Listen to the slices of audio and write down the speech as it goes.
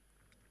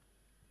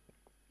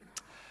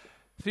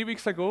3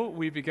 weeks ago,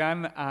 we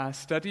began a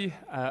study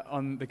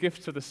on the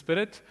gifts of the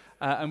Spirit,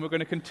 and we're going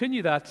to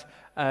continue that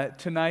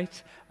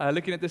tonight,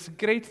 looking at this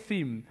great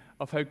theme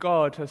of how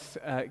God has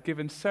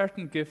given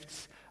certain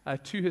gifts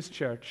to His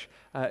church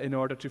in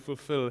order to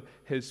fulfill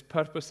His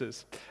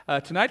purposes.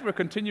 Tonight, we're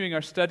continuing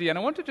our study, and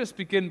I want to just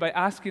begin by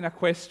asking a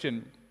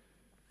question.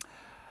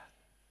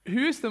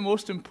 Who is the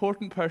most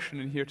important person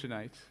in here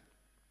tonight?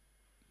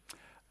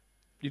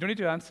 You don't need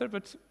to answer,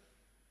 but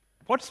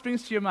what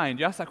springs to your mind?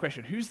 You ask that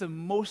question. Who's the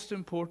most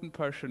important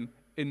person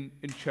in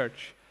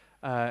church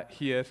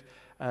here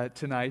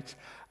tonight?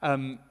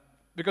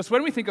 Because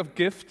when we think of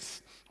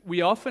gifts,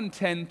 we often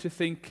tend to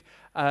think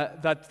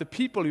that the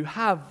people who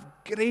have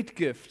great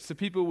gifts, the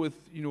people with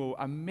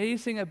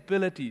amazing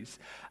abilities,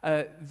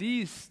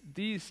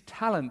 these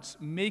talents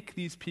make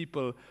these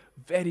people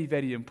very,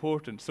 very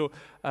important. So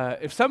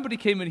if somebody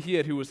came in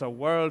here who was a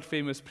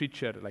world-famous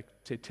preacher, like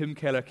say Tim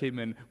Keller came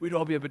in, we'd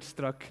all be a bit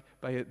struck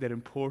by their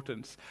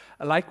importance.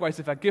 Likewise,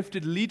 if a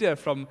gifted leader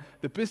from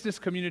the business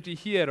community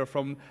here or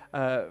from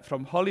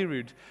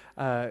Holyrood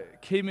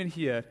came in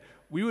here,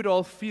 we would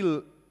all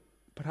feel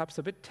perhaps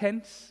a bit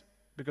tense,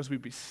 because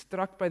we'd be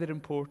struck by their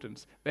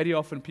importance. Very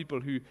often people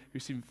who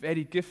seem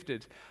very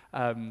gifted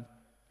are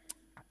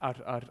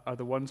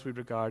the ones we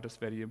regard as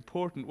very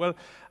important. Well,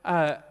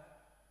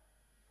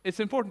 it's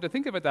important to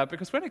think about that,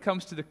 because when it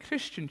comes to the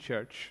Christian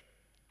church,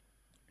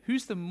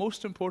 who's the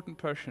most important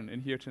person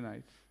in here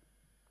tonight?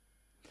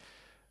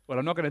 Well,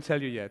 I'm not going to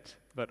tell you yet,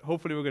 but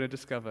hopefully we're going to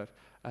discover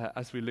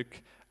as we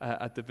look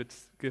at the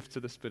gifts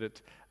of the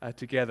Spirit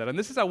together. And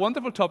this is a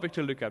wonderful topic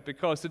to look at,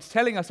 because it's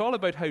telling us all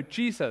about how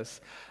Jesus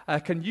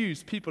can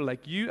use people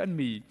like you and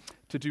me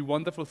to do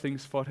wonderful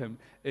things for Him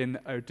in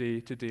our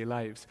day-to-day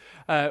lives.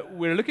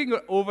 We're looking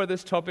over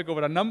this topic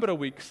over a number of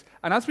weeks,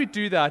 and as we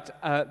do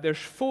that, there's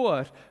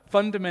 4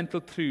 fundamental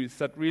truths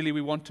that really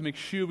we want to make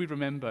sure we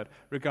remember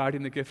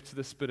regarding the gifts of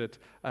the Spirit,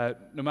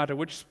 no matter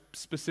which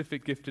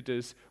specific gift it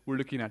is we're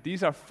looking at.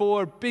 These are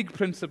 4 big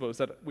principles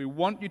that we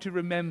want you to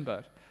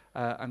remember,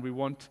 and we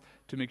want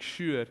to make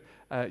sure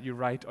you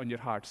write on your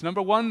hearts.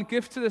 Number 1,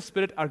 gifts of the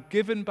Spirit are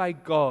given by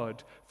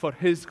God for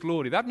His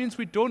glory. That means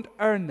we don't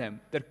earn them.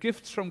 They're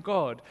gifts from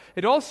God.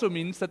 It also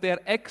means that they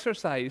are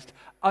exercised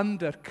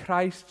under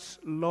Christ's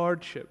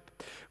lordship.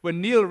 When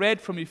Neil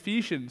read from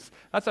Ephesians,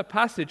 that's a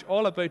passage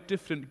all about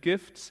different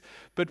gifts,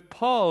 but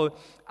Paul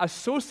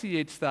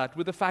associates that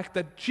with the fact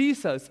that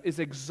Jesus is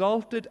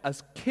exalted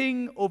as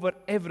King over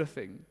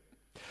everything.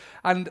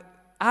 And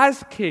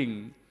as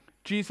King,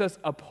 Jesus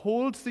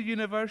upholds the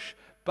universe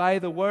by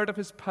the word of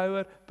His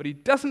power, but He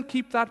doesn't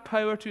keep that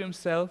power to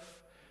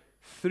Himself.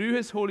 Through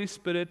His Holy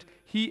Spirit,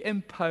 He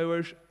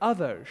empowers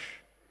others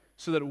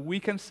so that we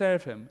can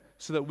serve Him,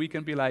 so that we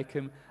can be like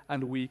Him,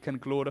 and we can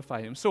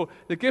glorify Him. So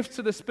the gifts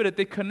of the Spirit,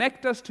 they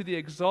connect us to the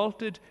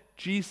exalted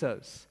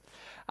Jesus.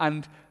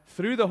 And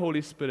through the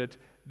Holy Spirit,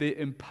 they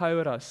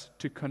empower us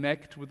to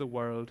connect with the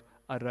world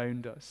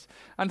around us.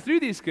 And through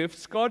these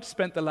gifts, God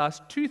spent the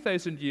last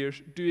 2,000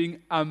 years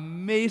doing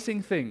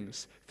amazing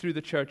things through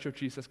the Church of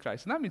Jesus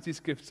Christ. And that means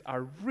these gifts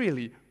are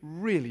really,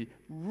 really,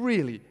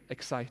 really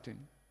exciting.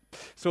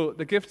 So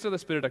the gifts of the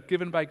Spirit are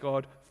given by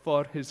God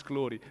for His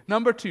glory.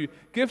 Number 2,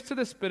 gifts of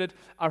the Spirit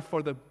are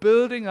for the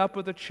building up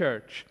of the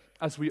church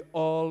as we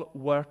all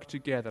work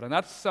together. And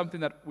that's something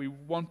that we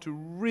want to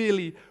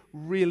really,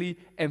 really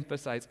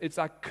emphasize. It's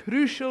a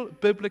crucial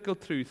biblical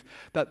truth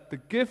that the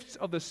gifts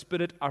of the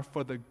Spirit are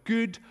for the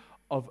good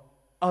of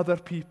other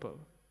people.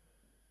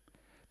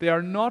 They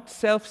are not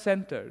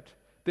self-centered.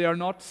 They are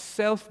not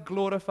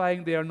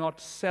self-glorifying. They are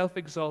not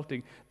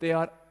self-exalting. They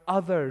are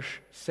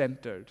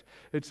others-centered.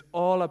 It's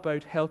all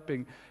about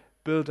helping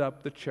build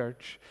up the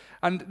church.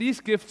 And these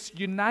gifts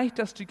unite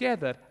us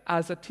together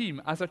as a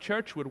team, as a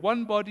church. We're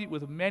one body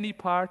with many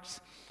parts.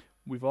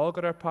 We've all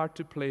got our part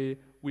to play.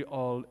 We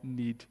all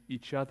need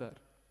each other.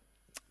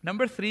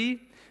 Number 3,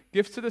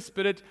 gifts of the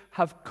Spirit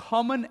have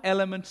common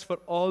elements for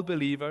all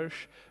believers,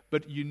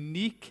 but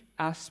unique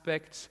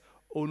aspects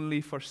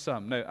only for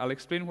some. Now, I'll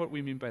explain what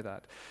we mean by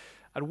that.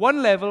 At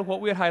one level, what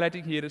we're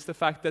highlighting here is the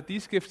fact that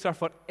these gifts are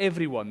for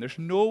everyone. There's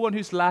no one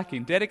who's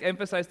lacking. Derek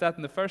emphasized that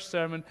in the first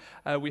sermon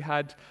we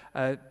had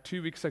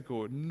 2 weeks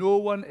ago. No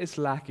one is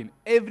lacking.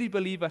 Every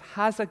believer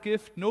has a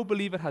gift. No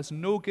believer has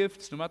no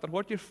gifts. No matter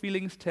what your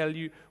feelings tell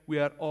you, we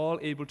are all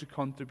able to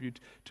contribute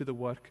to the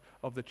work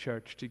of the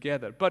church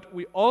together. But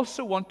we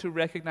also want to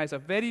recognize a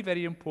very,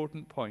 very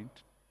important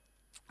point,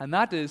 and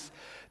that is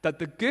that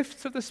the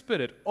gifts of the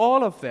Spirit,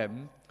 all of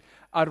them,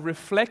 are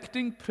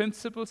reflecting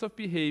principles of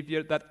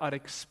behavior that are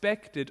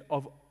expected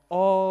of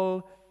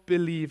all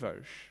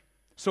believers.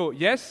 So,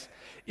 yes,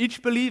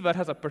 each believer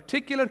has a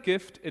particular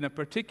gift in a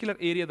particular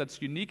area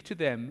that's unique to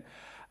them,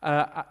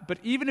 but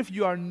even if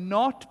you are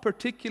not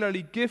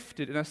particularly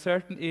gifted in a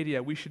certain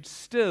area, we should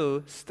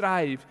still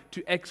strive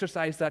to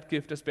exercise that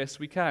gift as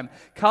best we can.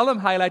 Callum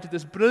highlighted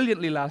this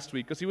brilliantly last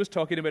week because he was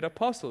talking about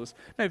apostles.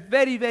 Now,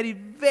 very, very,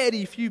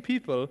 very few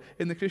people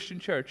in the Christian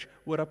church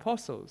were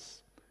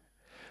apostles.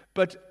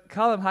 But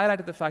Callum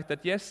highlighted the fact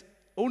that, yes,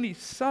 only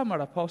some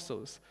are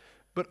apostles,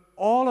 But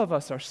all of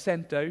us are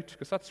sent out,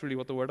 because that's really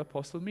what the word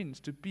apostle means,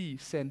 to be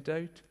sent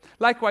out.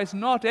 Likewise,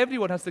 not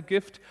everyone has the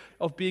gift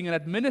of being an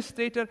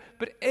administrator,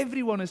 but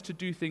everyone is to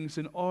do things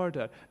in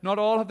order. Not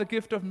all have the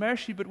gift of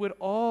mercy, but we're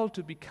all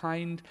to be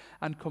kind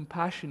and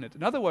compassionate.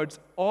 In other words,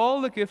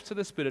 all the gifts of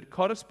the Spirit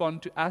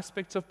correspond to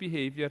aspects of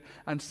behavior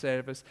and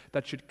service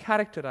that should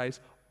characterize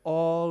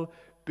all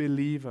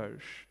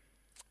believers.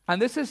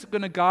 And this is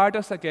going to guard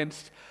us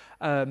against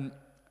a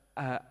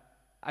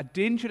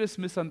dangerous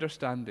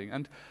misunderstanding.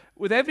 And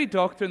with every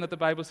doctrine that the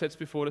Bible sets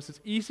before us, it's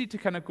easy to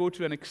kind of go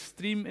to an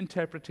extreme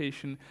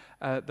interpretation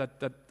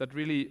that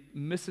really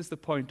misses the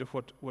point of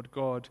what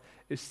God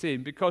is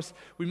saying. Because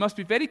we must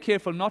be very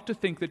careful not to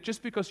think that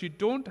just because you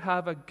don't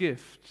have a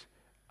gift,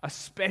 a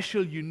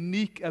special,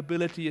 unique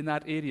ability in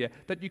that area,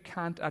 that you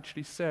can't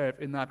actually serve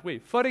in that way.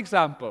 For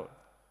example,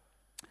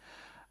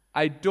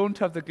 I don't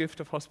have the gift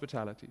of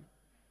hospitality.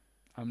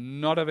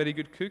 I'm not a very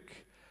good cook.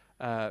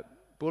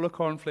 Bowl of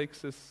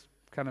cornflakes is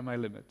kind of my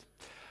limit.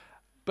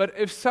 But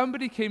if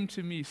somebody came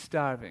to me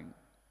starving,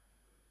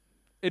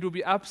 it would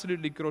be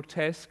absolutely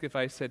grotesque if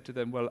I said to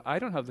them, well, I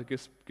don't have the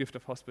gift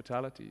of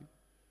hospitality.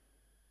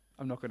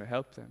 I'm not going to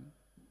help them.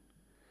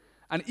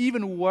 And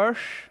even worse,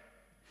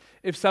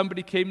 if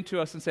somebody came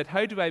to us and said,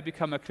 how do I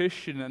become a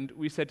Christian? And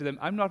we said to them,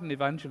 I'm not an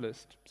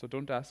evangelist, so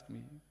don't ask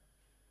me.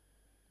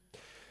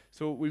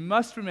 So we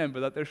must remember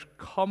that there's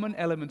common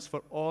elements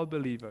for all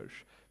believers,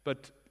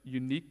 but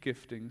unique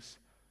giftings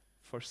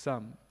for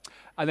some.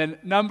 And then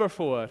number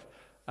 4,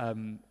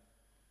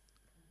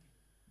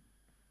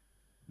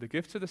 the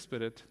gifts of the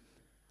Spirit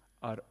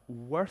are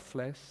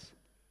worthless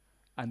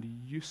and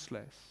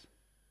useless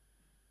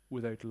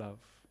without love.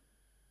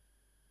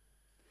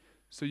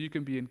 So you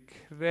can be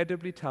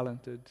incredibly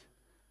talented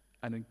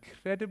and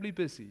incredibly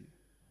busy,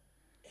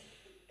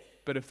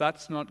 but if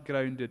that's not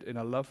grounded in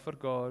a love for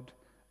God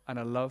and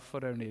a love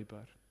for our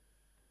neighbor,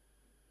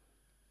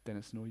 then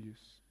it's no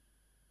use.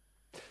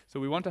 So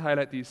we want to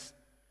highlight these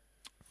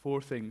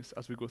 4 things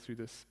as we go through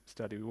this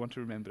study. We want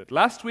to remember it.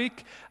 Last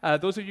week,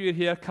 those of you who are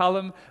here,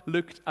 Callum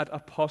looked at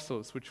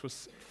apostles, which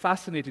was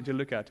fascinating to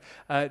look at.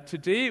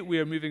 Today, we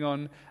are moving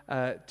on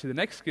to the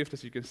next gift.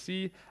 As you can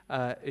see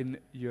in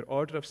your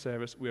order of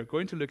service, we are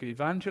going to look at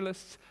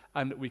evangelists,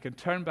 and we can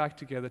turn back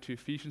together to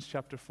Ephesians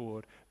chapter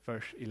 4,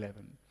 verse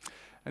 11.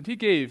 And he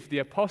gave the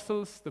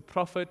apostles, the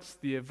prophets,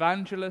 the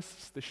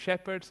evangelists, the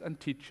shepherds, and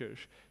teachers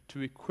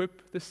to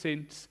equip the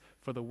saints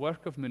for the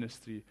work of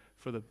ministry,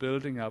 for the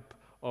building up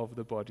of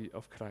the body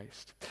of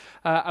Christ.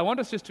 I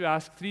want us just to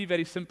ask 3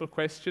 very simple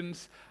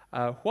questions.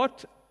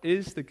 What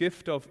is the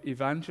gift of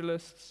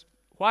evangelists?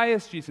 Why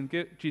has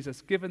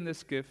Jesus given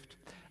this gift?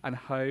 And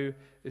how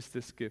is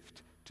this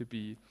gift to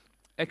be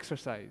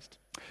exercised?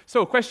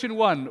 So, question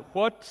 1,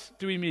 what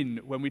do we mean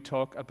when we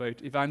talk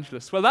about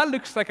evangelists? Well, that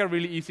looks like a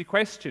really easy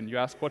question. You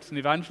ask, what's an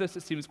evangelist?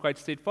 It seems quite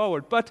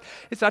straightforward, but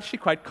it's actually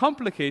quite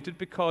complicated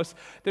because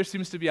there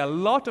seems to be a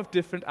lot of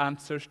different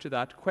answers to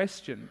that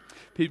question.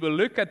 People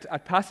look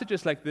at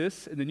passages like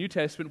this in the New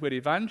Testament where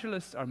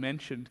evangelists are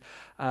mentioned,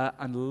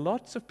 and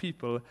lots of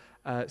people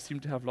seem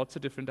to have lots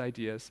of different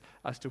ideas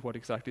as to what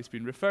exactly is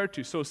being referred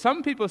to. So,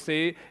 some people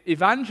say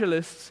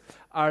evangelists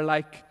are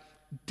like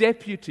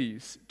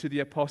deputies to the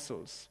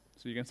apostles.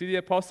 So you can see the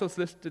apostles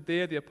listed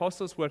there. The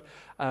apostles were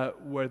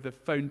the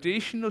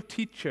foundational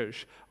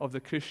teachers of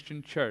the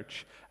Christian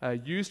church,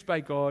 used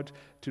by God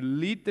to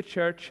lead the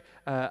church,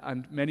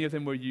 and many of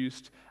them were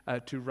used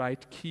to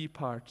write key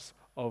parts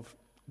of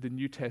the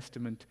New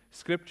Testament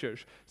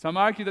scriptures. Some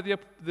argue that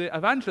the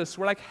evangelists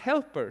were like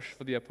helpers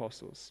for the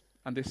apostles,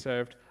 and they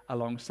served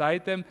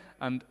alongside them.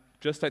 And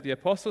just like the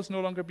apostles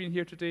no longer being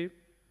here today,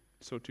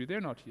 so too they're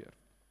not here.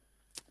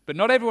 But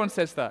not everyone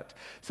says that.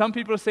 Some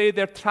people say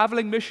they're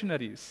traveling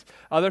missionaries.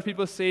 Other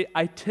people say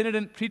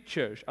itinerant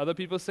preachers. Other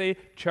people say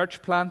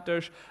church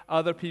planters.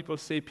 Other people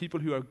say people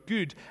who are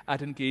good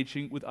at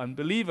engaging with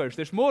unbelievers.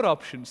 There's more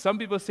options. Some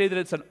people say that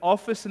it's an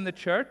office in the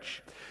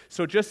church.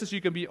 So just as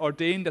you can be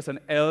ordained as an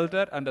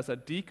elder and as a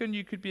deacon,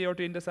 you could be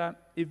ordained as an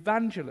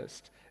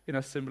evangelist in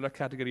a similar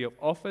category of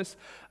office.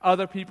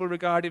 Other people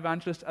regard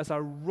evangelist as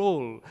a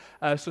role.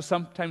 So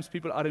sometimes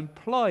people are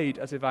employed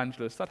as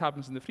evangelists. That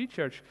happens in the Free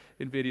Church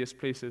in various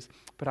places,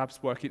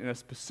 perhaps working in a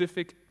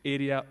specific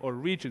area or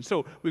region.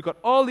 So we've got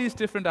all these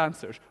different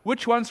answers.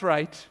 Which one's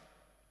right?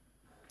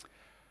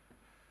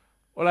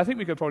 Well, I think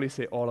we could probably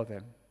say all of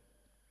them.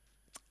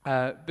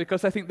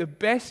 Because I think the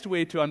best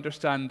way to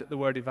understand the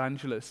word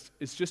evangelist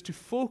is just to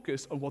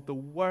focus on what the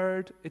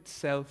word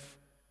itself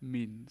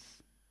means.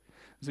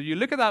 So you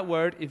look at that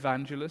word,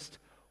 evangelist.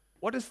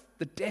 What is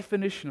the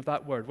definition of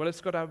that word? Well,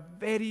 it's got a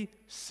very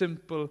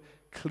simple,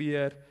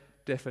 clear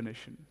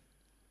definition.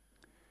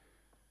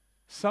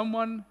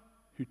 Someone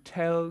who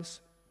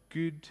tells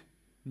good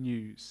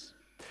news.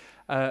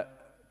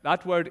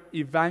 That word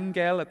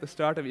evangel at the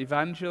start of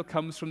evangel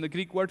comes from the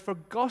Greek word for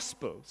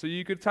gospel. So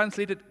you could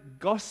translate it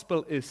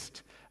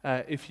gospelist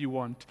if you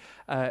want,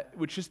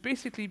 which is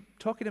basically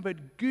talking about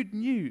good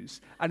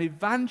news. An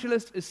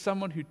evangelist is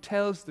someone who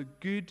tells the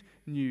good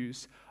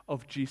news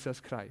of Jesus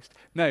Christ.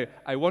 Now,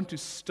 I want to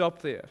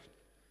stop there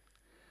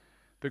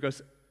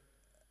because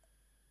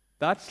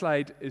that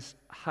slide is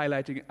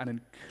highlighting an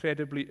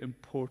incredibly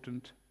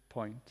important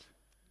point.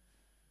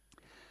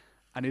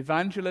 An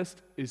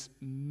evangelist is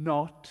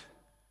not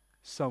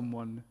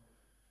someone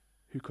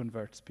who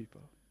converts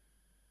people.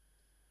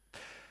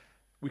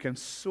 We can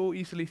so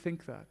easily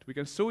think that. We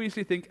can so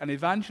easily think an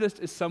evangelist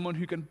is someone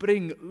who can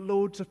bring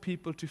loads of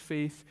people to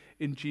faith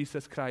in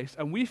Jesus Christ.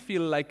 And we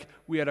feel like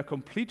we are a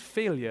complete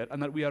failure and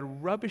that we are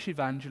rubbish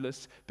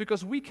evangelists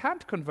because we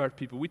can't convert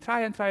people. We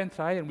try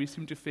and we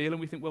seem to fail,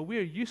 and we think, well,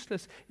 we're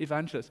useless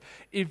evangelists.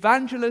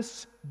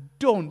 Evangelists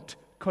don't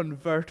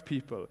convert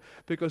people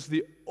because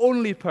the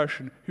only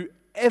person who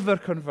ever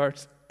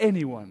converts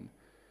anyone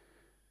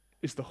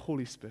is the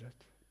Holy Spirit.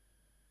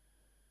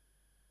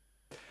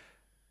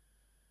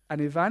 An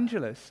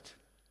evangelist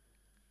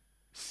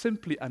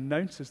simply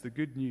announces the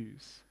good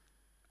news,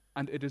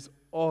 and it is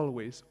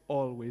always,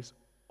 always,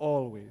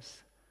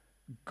 always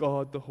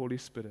God the Holy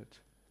Spirit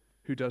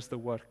who does the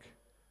work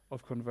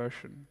of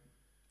conversion.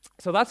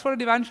 So that's what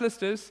an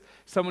evangelist is,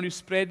 someone who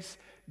spreads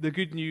the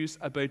good news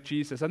about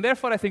Jesus. And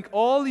therefore, I think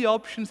all the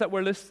options that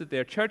were listed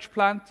there, church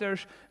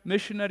planters,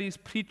 missionaries,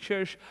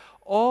 preachers,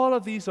 all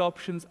of these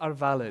options are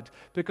valid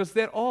because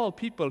they're all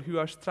people who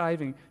are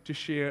striving to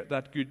share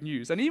that good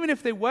news. And even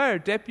if they were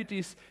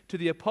deputies to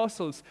the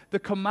apostles, the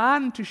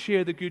command to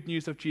share the good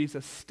news of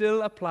Jesus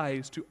still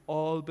applies to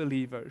all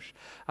believers.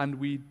 And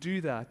we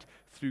do that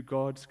through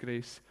God's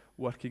grace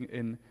working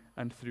in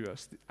and through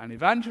us. An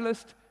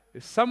evangelist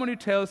is someone who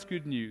tells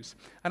good news.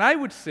 And I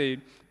would say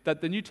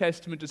that the New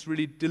Testament is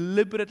really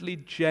deliberately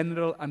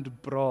general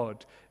and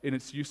broad in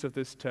its use of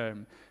this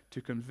term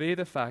to convey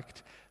the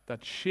fact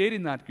that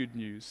sharing that good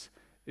news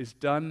is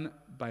done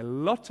by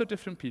lots of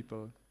different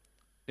people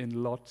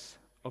in lots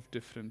of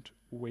different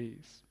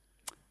ways.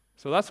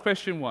 So that's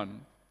question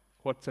 1.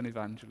 What's an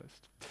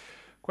evangelist?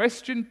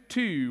 Question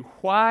 2,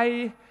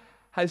 why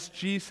has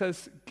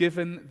Jesus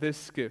given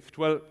this gift?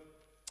 Well,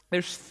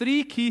 there's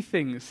 3 key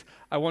things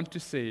I want to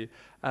say,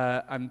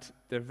 and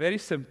they're very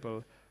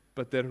simple,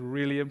 but they're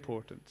really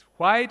important.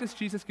 Why does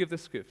Jesus give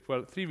this gift?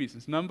 Well, 3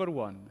 reasons. Number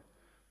 1,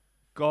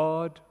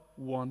 God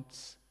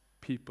wants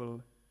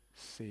people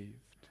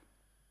saved.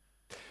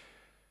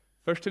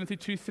 1 Timothy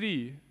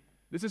 2:3,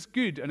 this is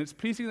good and it's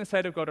pleasing in the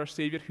sight of God our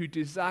Savior, who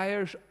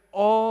desires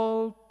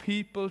all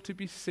people to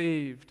be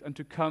saved and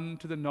to come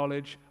to the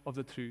knowledge of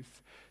the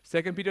truth.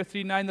 2 Peter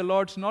 3:9, the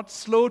Lord's not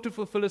slow to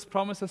fulfill his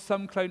promise, as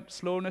some count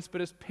slowness,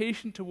 but is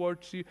patient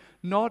towards you,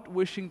 not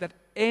wishing that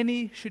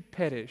any should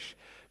perish,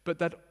 but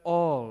that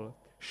all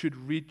should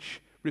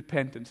reach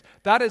repentance.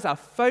 That is a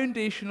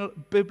foundational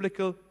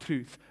biblical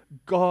truth.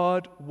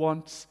 God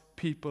wants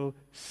people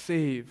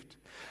saved.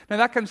 Now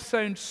that can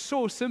sound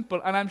so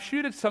simple, and I'm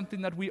sure it's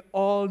something that we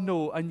all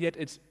know, and yet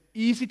it's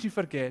easy to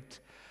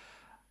forget,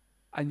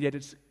 and yet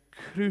it's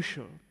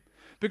crucial.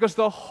 Because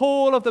the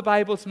whole of the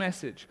Bible's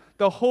message,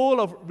 the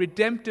whole of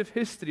redemptive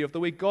history, of the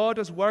way God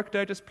has worked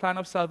out his plan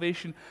of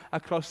salvation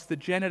across the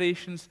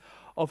generations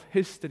of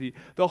history,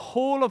 the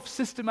whole of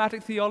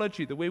systematic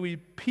theology, the way we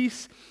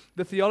piece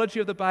the theology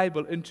of the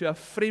Bible into a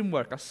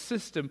framework, a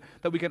system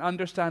that we can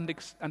understand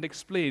and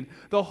explain,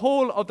 the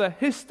whole of the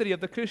history of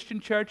the Christian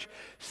church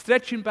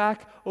stretching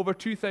back over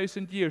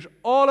 2,000 years,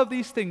 all of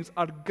these things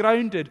are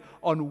grounded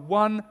on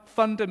one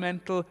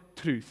fundamental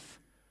truth.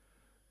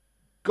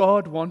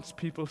 God wants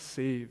people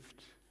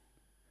saved.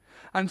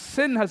 And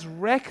sin has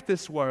wrecked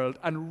this world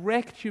and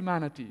wrecked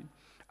humanity.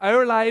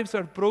 Our lives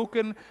are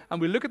broken,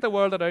 and we look at the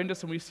world around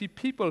us and we see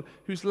people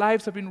whose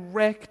lives have been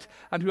wrecked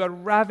and who are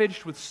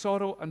ravaged with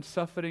sorrow and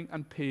suffering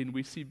and pain.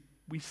 We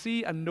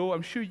see and know,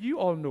 I'm sure you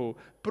all know,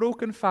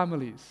 broken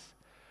families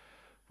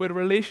where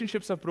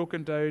relationships have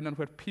broken down and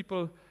where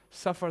people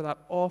suffer that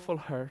awful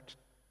hurt.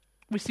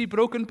 We see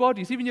broken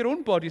bodies. Even your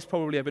own body is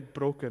probably a bit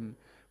broken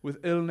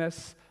with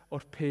illness or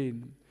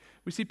pain.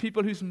 We see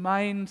people whose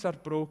minds are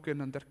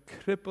broken and they're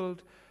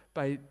crippled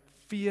by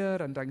fear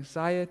and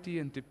anxiety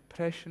and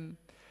depression.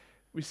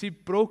 We see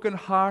broken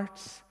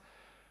hearts.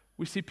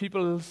 We see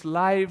people's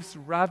lives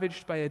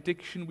ravaged by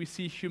addiction. We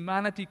see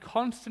humanity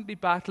constantly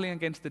battling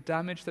against the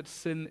damage that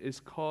sin is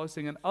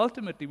causing. And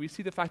ultimately, we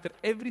see the fact that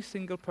every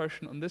single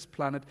person on this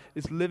planet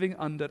is living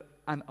under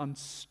an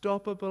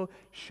unstoppable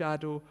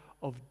shadow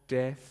of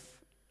death.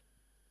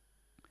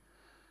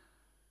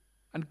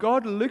 And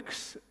God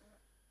looks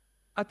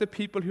at the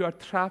people who are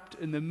trapped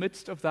in the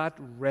midst of that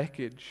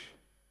wreckage.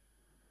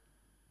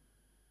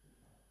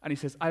 And he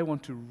says, I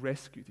want to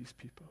rescue these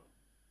people.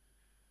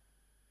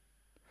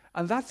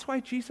 And that's why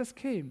Jesus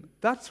came.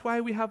 That's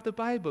why we have the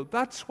Bible.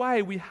 That's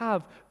why we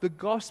have the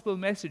gospel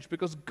message,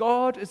 because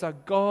God is a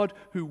God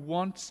who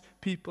wants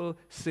people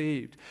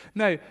saved.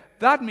 Now,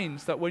 that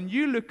means that when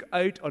you look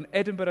out on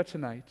Edinburgh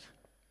tonight,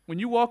 when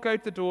you walk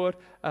out the door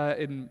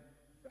in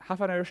half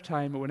an hour's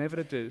time or whenever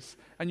it is,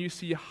 and you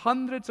see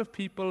hundreds of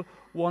people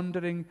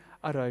wandering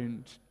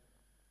around,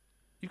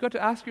 you've got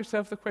to ask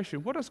yourself the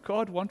question, what does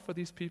God want for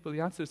these people?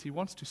 The answer is he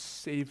wants to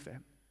save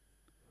them.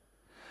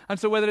 And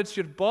so whether it's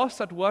your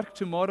boss at work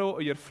tomorrow,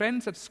 or your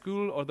friends at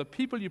school, or the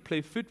people you play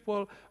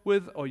football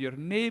with, or your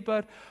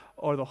neighbor,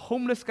 or the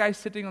homeless guy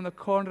sitting on the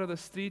corner of the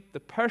street,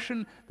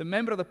 the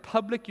member of the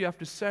public you have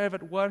to serve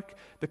at work,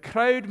 the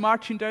crowd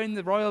marching down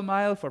the Royal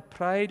Mile for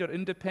pride or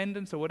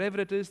independence or whatever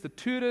it is, the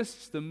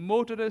tourists, the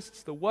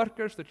motorists, the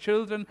workers, the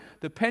children,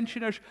 the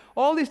pensioners,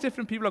 all these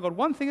different people have got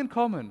one thing in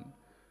common.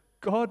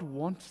 God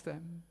wants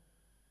them.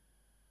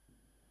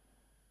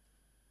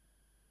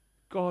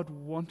 God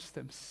wants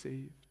them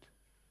saved.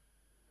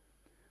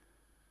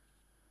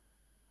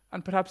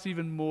 And perhaps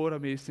even more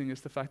amazing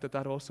is the fact that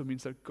that also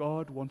means that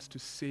God wants to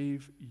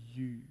save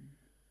you.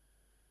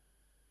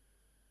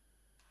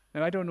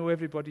 Now, I don't know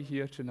everybody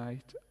here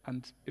tonight,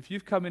 and if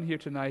you've come in here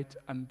tonight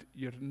and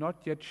you're not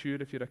yet sure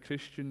if you're a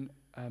Christian,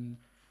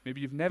 maybe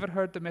you've never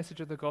heard the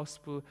message of the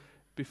gospel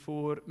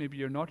before, maybe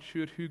you're not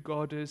sure who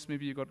God is,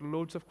 maybe you've got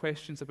loads of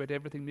questions about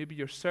everything, maybe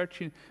you're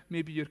searching,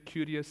 maybe you're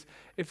curious.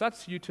 If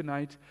that's you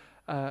tonight,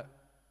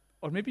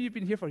 or maybe you've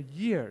been here for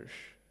years,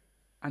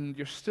 and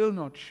you're still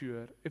not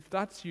sure, if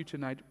that's you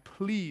tonight,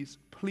 please,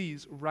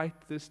 please write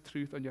this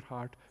truth on your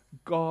heart.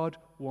 God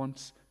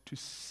wants to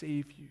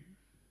save you.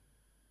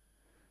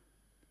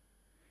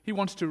 He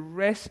wants to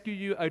rescue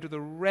you out of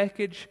the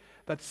wreckage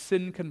that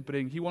sin can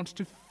bring. He wants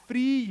to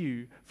free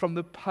you from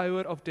the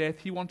power of death.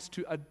 He wants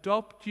to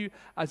adopt you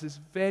as his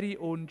very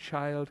own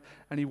child,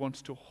 and he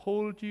wants to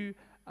hold you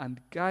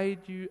and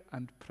guide you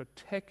and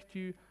protect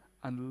you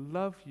and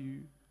love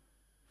you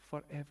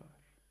forever.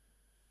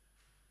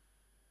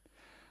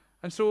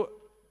 And so,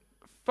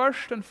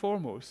 first and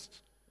foremost,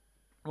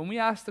 when we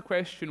ask the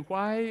question,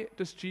 why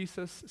does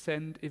Jesus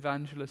send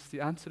evangelists?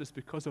 The answer is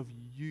because of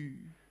you.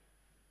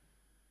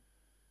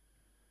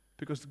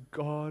 Because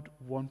God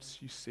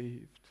wants you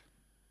saved.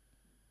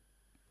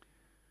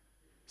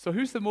 So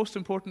who's the most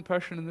important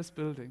person in this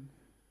building?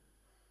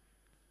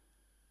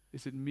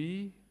 Is it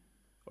me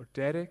or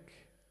Derek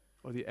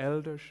or the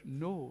elders?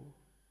 No.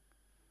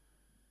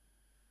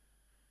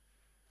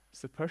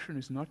 It's the person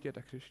who's not yet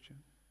a Christian.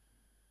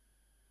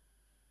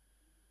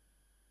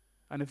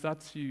 And if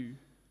that's you,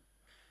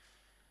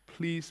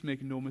 please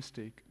make no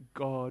mistake,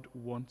 God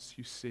wants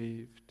you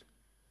saved.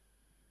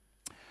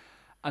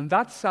 And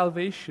that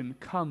salvation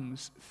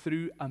comes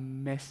through a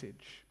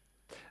message.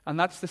 And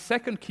that's the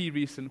second key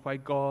reason why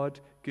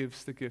God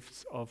gives the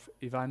gifts of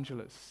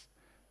evangelists.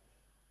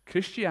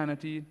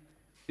 Christianity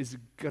is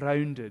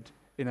grounded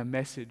in a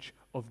message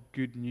of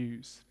good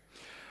news.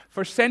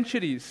 For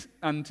centuries,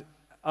 and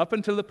up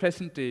until the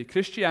present day,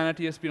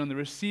 Christianity has been on the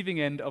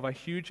receiving end of a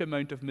huge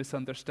amount of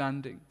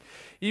misunderstanding.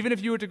 Even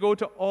if you were to go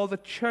to all the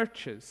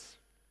churches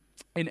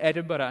in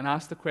Edinburgh and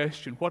ask the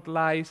question, what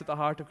lies at the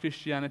heart of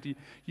Christianity,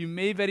 you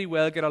may very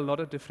well get a lot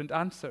of different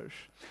answers.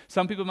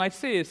 Some people might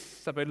say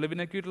it's about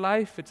living a good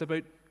life, it's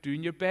about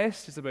doing your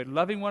best, it's about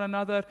loving one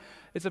another,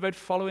 it's about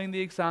following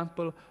the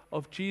example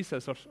of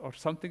Jesus, or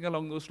something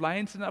along those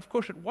lines. And of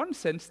course, in one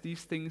sense,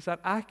 these things are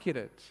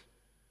accurate.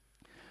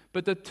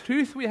 But the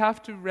truth we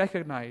have to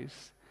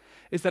recognize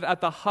is that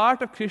at the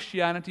heart of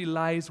Christianity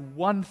lies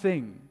one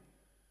thing: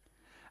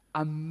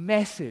 a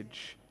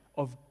message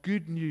of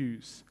good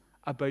news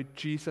about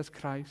Jesus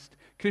Christ.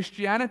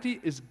 Christianity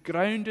is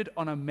grounded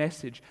on a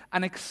message,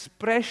 an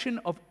expression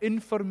of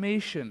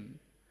information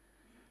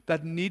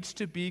that needs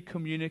to be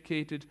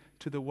communicated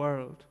to the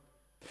world.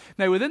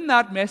 Now, within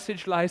that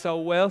message lies a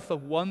wealth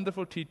of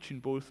wonderful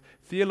teaching, both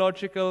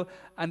theological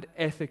and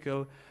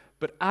ethical.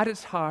 But at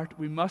its heart,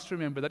 we must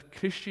remember that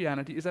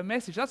Christianity is a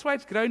message. That's why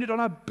it's grounded on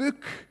a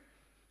book.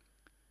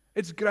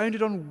 It's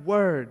grounded on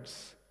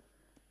words,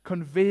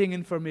 conveying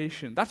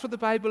information. That's what the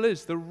Bible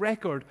is, the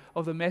record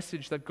of the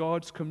message that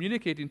God's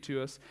communicating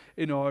to us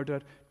in order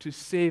to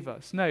save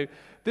us. Now,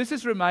 this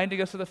is reminding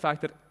us of the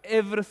fact that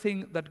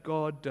everything that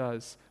God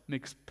does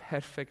makes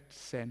perfect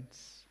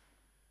sense.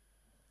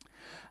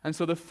 And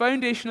so the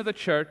foundation of the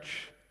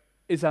church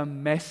is a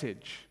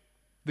message,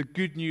 the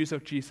good news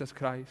of Jesus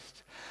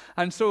Christ.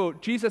 And so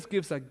Jesus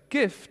gives a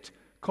gift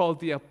called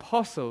the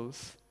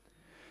apostles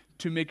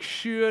to make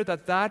sure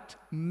that that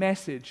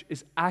message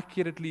is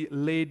accurately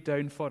laid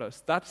down for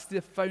us. That's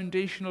the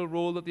foundational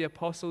role that the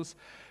apostles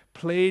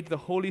played. The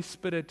Holy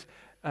Spirit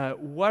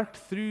worked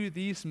through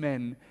these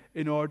men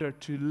in order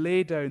to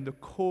lay down the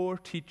core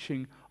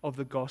teaching of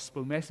the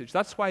gospel message.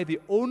 That's why the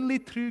only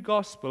true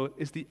gospel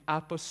is the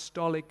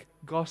apostolic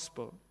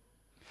gospel.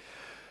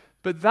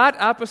 But that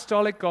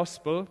apostolic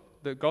gospel,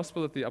 the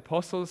gospel that the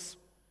apostles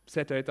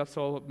set out, that's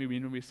all we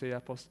mean when we say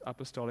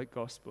apostolic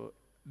gospel.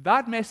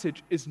 That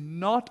message is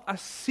not a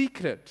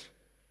secret.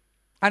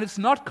 And it's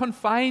not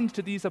confined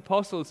to these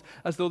apostles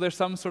as though they're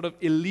some sort of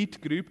elite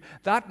group.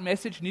 That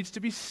message needs to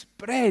be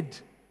spread.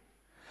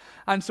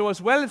 And so,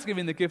 as well as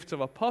giving the gifts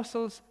of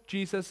apostles,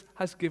 Jesus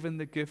has given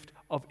the gift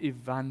of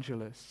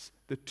evangelists.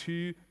 The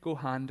two go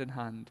hand in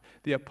hand.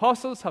 The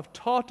apostles have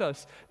taught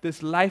us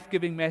this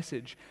life-giving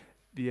message.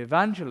 The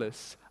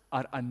evangelists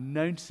are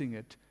announcing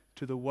it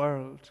to the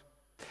world.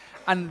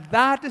 And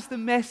that is the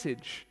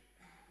message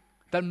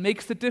that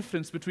makes the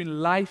difference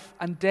between life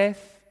and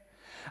death.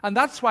 And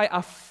that's why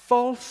a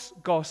false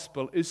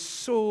gospel is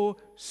so,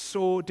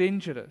 so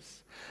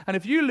dangerous. And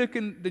if you look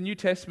in the New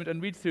Testament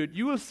and read through it,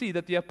 you will see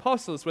that the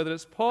apostles, whether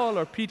it's Paul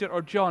or Peter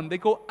or John, they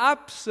go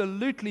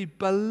absolutely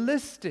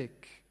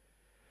ballistic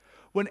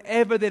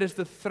whenever there is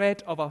the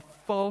threat of a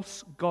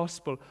false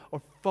gospel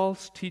or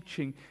false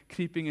teaching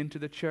creeping into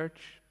the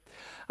church.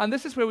 And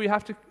this is where we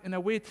have to, in a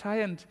way, try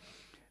and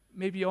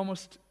maybe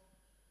almost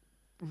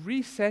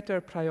reset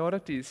our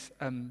priorities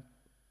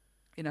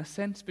in a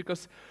sense,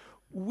 because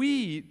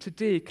we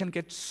today can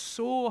get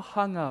so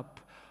hung up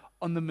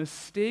on the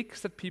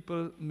mistakes that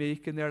people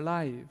make in their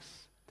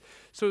lives.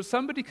 So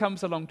somebody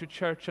comes along to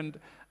church and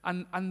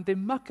they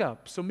muck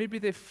up. So maybe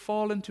they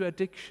fall into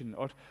addiction,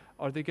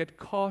 or they get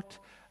caught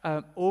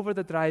over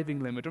the driving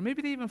limit, or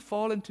maybe they even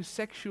fall into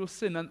sexual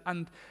sin.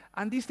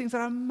 And these things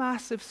are a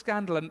massive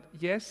scandal. And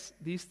yes,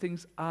 these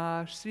things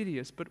are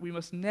serious, but we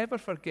must never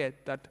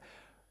forget that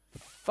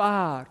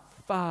far,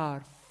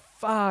 far,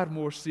 far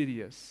more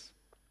serious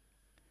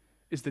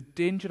is the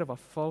danger of a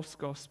false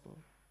gospel.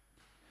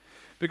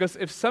 Because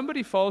if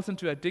somebody falls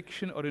into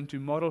addiction or into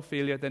moral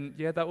failure, then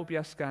yeah, that will be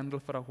a scandal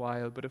for a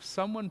while. But if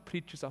someone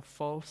preaches a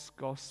false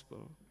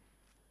gospel,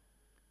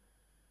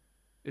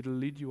 it'll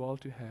lead you all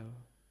to hell.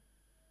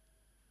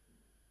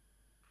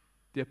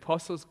 The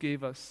apostles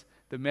gave us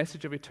the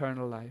message of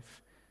eternal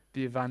life.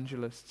 The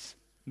evangelists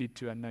need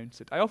to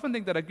announce it. I often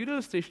think that a good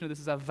illustration of this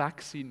is a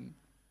vaccine.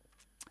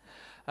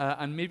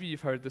 And maybe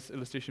you've heard this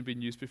illustration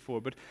being used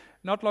before, but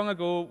not long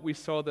ago we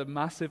saw the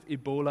massive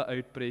Ebola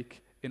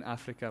outbreak in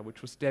Africa,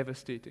 which was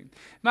devastating.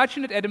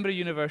 Imagine at Edinburgh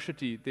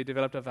University they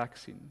developed a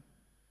vaccine.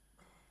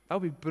 That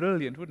would be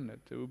brilliant, wouldn't it?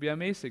 It would be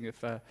amazing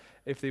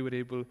if they were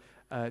able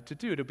to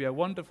do it. It would be a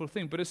wonderful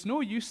thing. But it's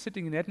no use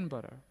sitting in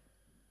Edinburgh.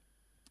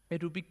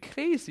 It would be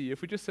crazy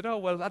if we just said, oh,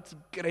 well, that's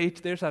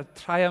great. There's a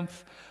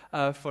triumph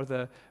for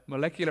the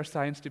molecular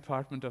science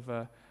department of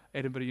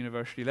Edinburgh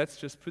University. Let's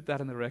just put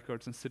that in the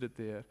records and sit it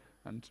there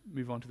and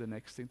move on to the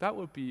next thing. That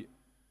would be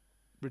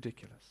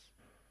ridiculous.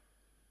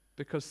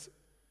 Because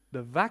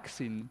the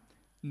vaccine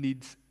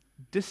needs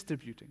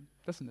distributing,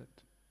 doesn't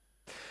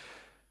it?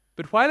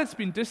 But while it's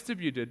been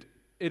distributed,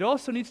 it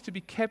also needs to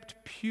be kept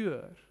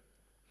pure.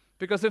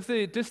 Because if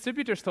the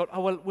distributors thought, oh,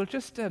 well, we'll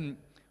just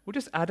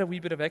add a wee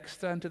bit of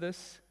extra into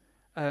this,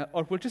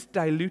 or we'll just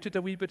dilute it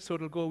a wee bit so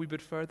it'll go a wee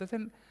bit further,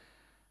 then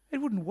it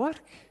wouldn't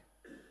work.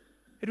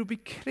 It would be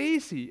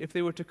crazy if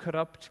they were to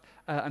corrupt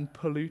and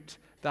pollute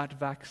that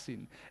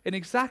vaccine. In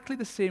exactly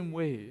the same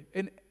way,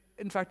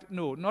 in fact,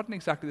 no, not in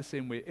exactly the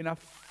same way, in a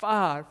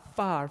far,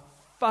 far,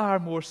 far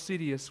more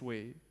serious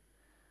way,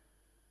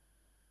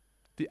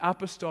 the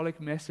apostolic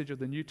message of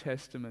the New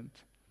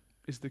Testament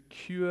is the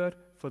cure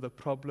for the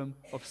problem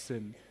of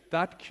sin.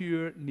 That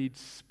cure needs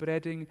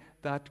spreading.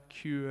 That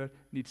cure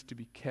needs to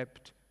be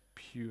kept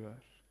pure.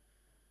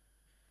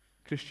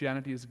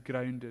 Christianity is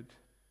grounded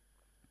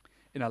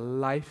in a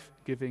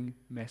life-giving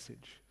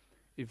message.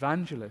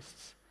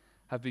 Evangelists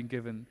have been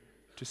given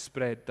to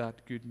spread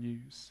that good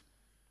news.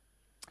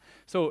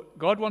 So,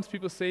 God wants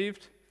people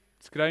saved.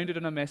 It's grounded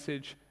in a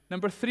message.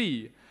 Number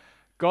 3,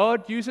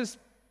 God uses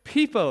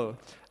people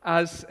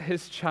as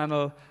his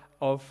channel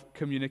of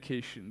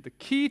communication. The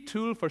key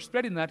tool for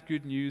spreading that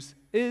good news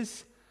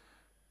is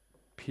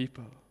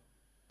people.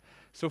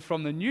 So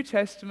from the New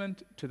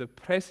Testament to the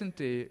present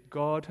day,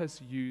 God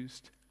has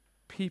used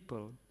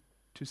people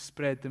to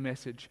spread the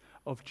message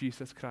of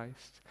Jesus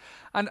Christ.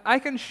 And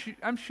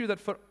I'm sure that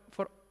for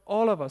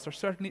all of us, or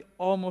certainly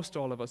almost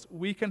all of us,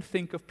 we can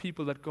think of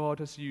people that God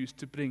has used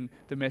to bring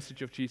the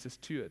message of Jesus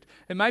to it.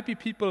 It might be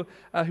people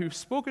who've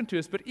spoken to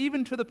us, but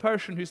even to the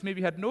person who's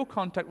maybe had no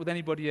contact with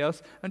anybody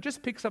else and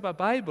just picks up a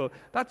Bible,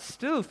 that's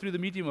still through the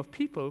medium of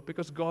people,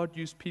 because God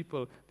used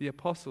people, the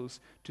apostles,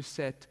 to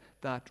set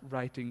that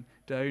writing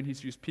down.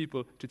 He's used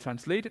people to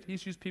translate it.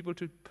 He's used people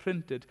to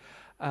print it.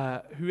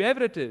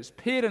 Whoever it is,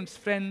 parents,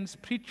 friends,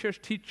 preachers,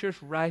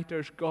 teachers,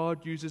 writers,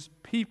 God uses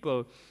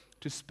people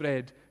to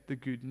spread the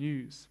good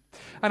news.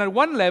 And at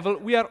one level,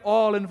 we are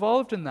all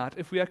involved in that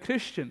if we are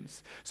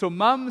Christians. So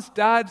mums,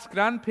 dads,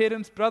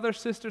 grandparents, brothers,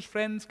 sisters,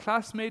 friends,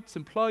 classmates,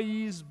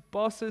 employees,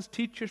 bosses,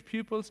 teachers,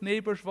 pupils,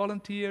 neighbors,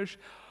 volunteers,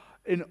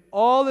 in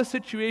all the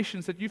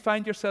situations that you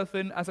find yourself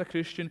in as a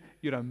Christian,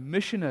 you're a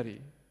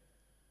missionary.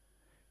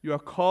 You are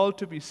called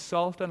to be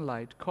salt and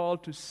light,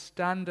 called to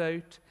stand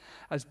out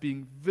as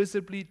being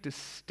visibly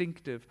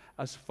distinctive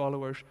as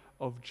followers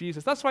of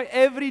Jesus. That's why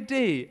every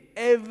day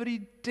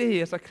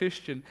as a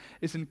Christian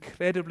is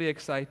incredibly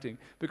exciting,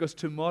 because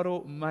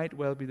tomorrow might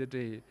well be the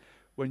day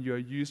when you are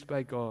used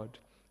by God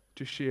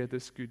to share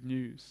this good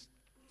news.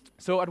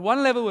 So at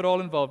one level, we're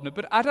all involved in it,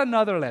 but at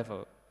another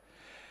level,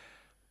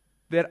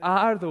 there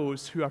are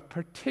those who are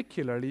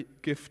particularly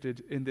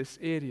gifted in this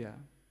area.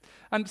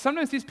 And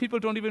sometimes these people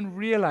don't even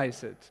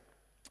realize it.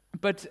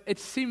 But it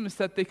seems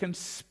that they can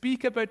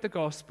speak about the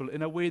gospel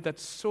in a way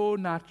that's so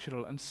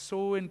natural and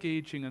so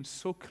engaging and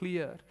so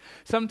clear.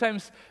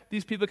 Sometimes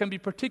these people can be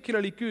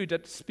particularly good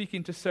at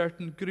speaking to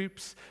certain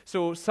groups.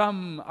 So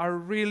some are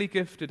really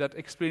gifted at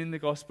explaining the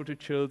gospel to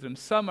children.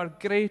 Some are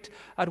great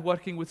at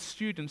working with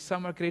students.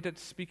 Some are great at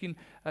speaking,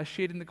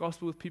 sharing the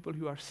gospel with people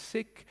who are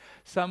sick.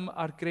 Some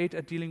are great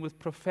at dealing with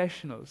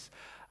professionals.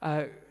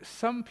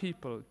 Some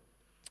people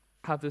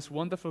have this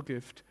wonderful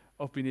gift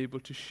of being able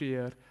to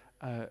share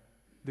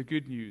the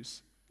good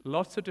news.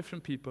 Lots of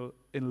different people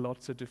in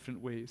lots of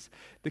different ways.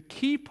 The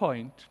key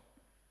point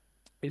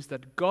is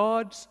that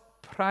God's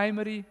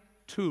primary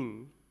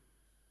tool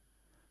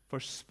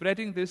for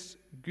spreading this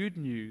good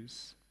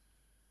news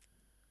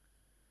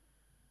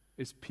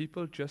is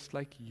people just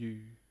like you.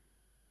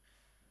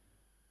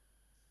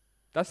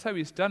 That's how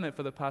he's done it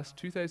for the past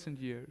 2,000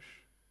 years.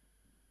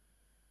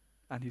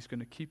 And he's going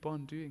to keep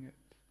on doing it.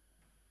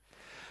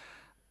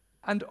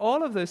 And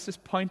all of this is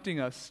pointing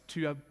us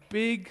to a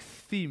big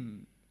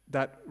theme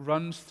that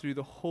runs through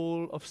the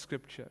whole of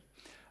Scripture.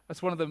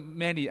 That's one of the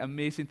many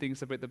amazing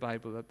things about the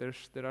Bible, that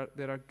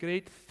there are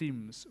great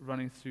themes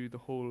running through the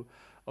whole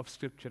of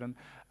Scripture.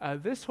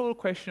 And this whole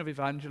question of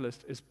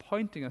evangelist is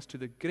pointing us to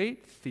the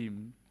great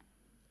theme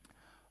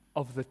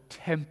of the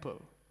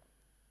temple.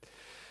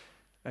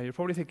 Now you're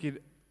probably thinking,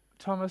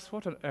 Thomas,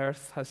 what on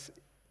earth has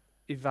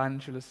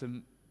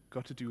evangelism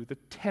got to do with the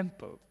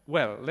temple?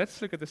 Well,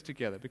 let's look at this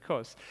together,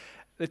 because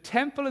the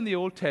temple in the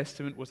Old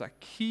Testament was a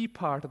key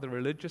part of the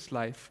religious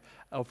life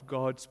of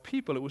God's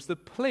people. It was the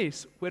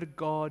place where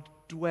God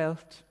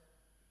dwelt.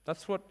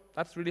 That's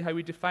really how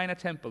we define a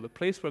temple, the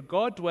place where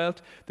God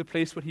dwelt, the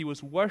place where he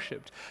was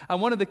worshipped.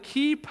 And one of the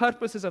key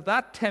purposes of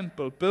that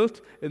temple,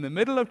 built in the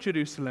middle of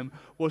Jerusalem,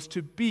 was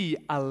to be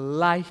a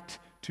light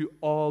to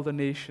all the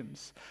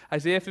nations.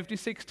 Isaiah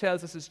 56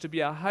 tells us it's to be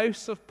a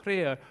house of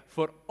prayer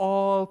for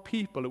all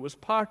people. It was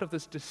part of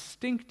this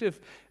distinctive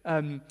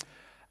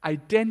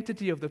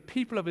identity of the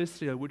people of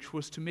Israel, which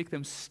was to make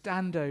them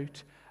stand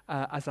out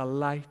as a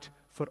light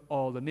for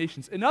all the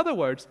nations. In other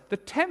words, the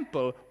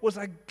temple was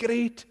a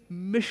great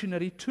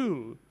missionary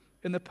tool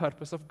in the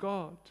purpose of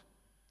God.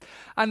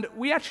 And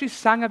we actually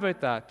sang about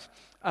that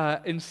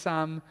in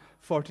Psalm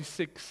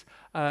 46,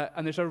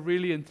 and there's a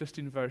really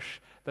interesting verse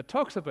that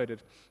talks about it.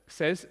 It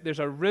says, there's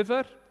a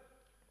river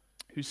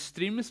whose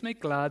streams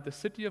make glad the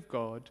city of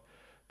God,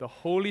 the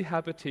holy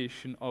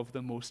habitation of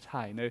the Most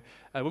High. Now,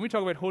 when we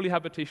talk about holy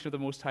habitation of the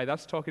Most High,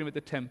 that's talking about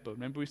the temple.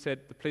 Remember we said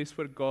the place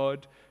where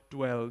God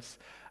dwells.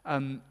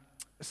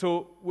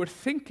 So we're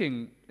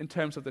thinking in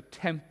terms of the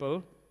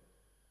temple,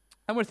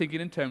 and we're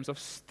thinking in terms of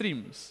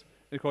streams,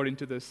 according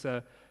to this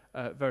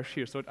verse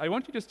here. So I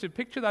want you just to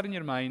picture that in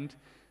your mind.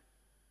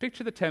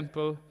 Picture the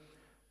temple,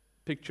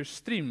 picture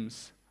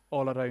streams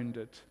all around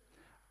it.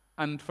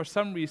 And for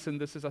some reason,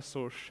 this is a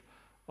source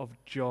of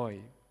joy.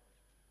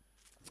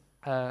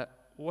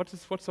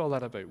 What's all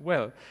that about?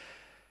 Well,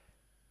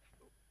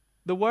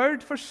 the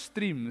word for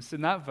streams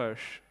in that verse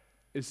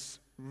is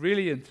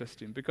really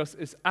interesting because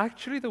it's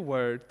actually the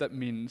word that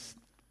means,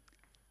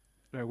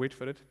 now wait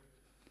for it,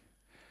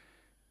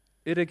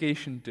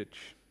 irrigation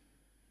ditch.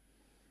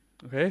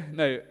 Okay?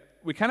 Now,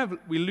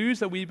 we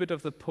lose a wee bit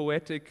of the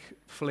poetic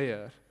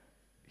flair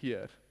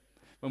here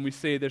when we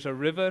say there's a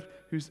river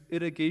whose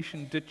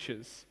irrigation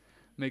ditches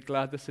make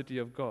glad the city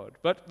of God.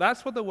 But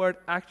that's what the word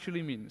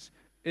actually means,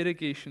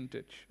 irrigation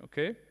ditch,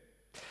 okay?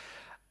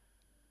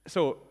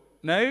 So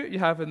now you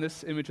have in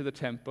this image of the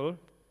temple,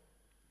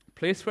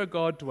 place where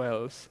God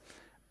dwells,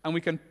 and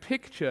we can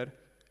picture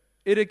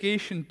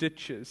irrigation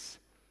ditches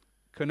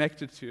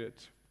connected to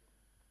it.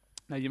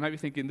 Now you might be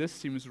thinking, this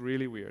seems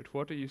really weird.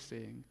 What are you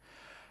saying?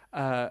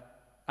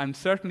 And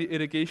certainly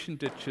irrigation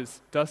ditches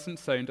doesn't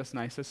sound as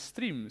nice as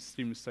streams.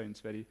 Streams sounds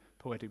very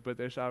poetic, but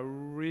there's a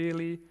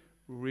really,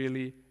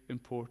 really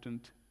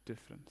important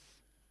difference.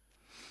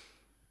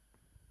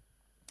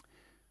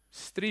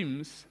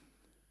 Streams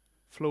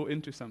flow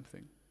into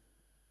something.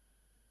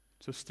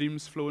 So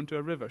streams flow into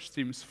a river.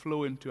 Streams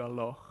flow into a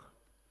loch.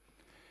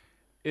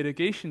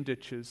 Irrigation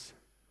ditches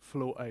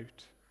flow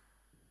out.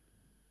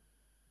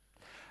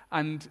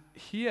 And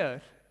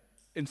here,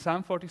 in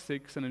Psalm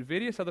 46 and in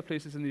various other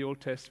places in the Old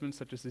Testament,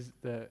 such as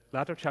the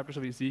latter chapters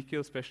of Ezekiel,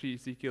 especially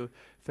Ezekiel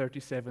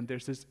 37,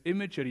 there's this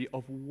imagery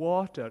of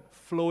water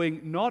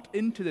flowing not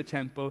into the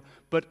temple,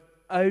 but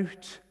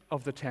out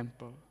of the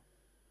temple.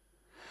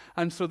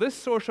 And so this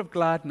source of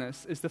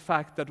gladness is the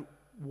fact that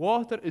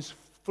water is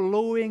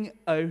flowing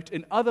out.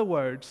 In other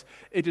words,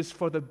 it is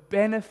for the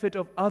benefit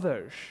of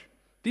others.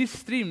 These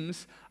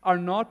streams are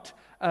not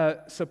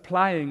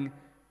supplying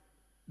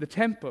the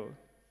temple.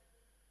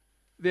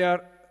 They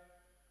are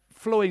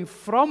flowing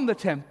from the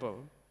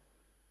temple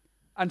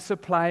and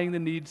supplying the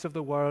needs of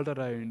the world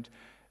around.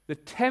 The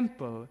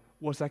temple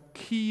was a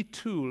key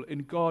tool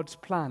in God's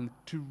plan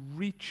to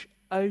reach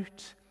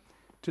out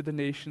to the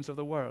nations of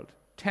the world.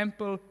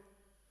 Temple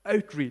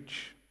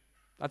outreach.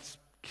 That's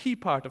a key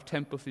part of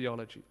temple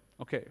theology.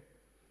 Okay.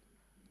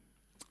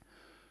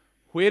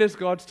 Where is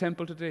God's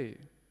temple today?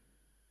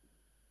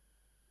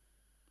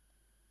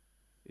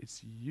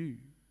 It's you.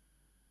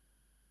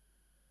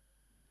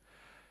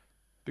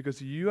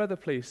 Because you are the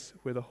place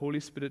where the Holy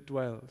Spirit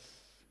dwells.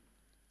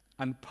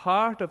 And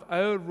part of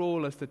our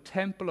role as the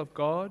temple of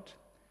God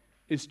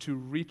is to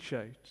reach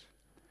out.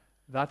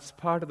 That's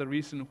part of the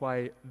reason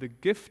why the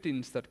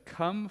giftings that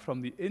come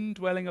from the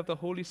indwelling of the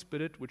Holy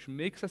Spirit, which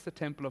makes us the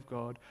temple of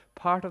God,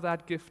 part of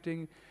that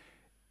gifting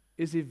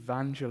is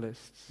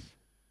evangelists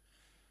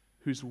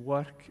whose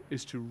work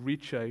is to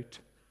reach out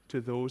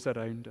to those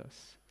around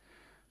us.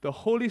 The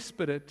Holy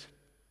Spirit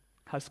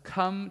has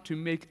come to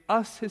make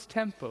us his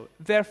temple.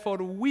 Therefore,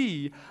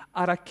 we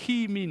are a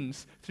key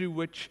means through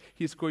which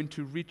he's going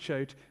to reach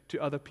out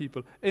to other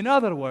people. In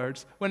other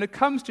words, when it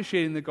comes to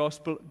sharing the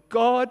gospel,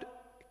 God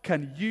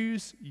can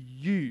use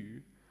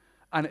you.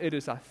 And it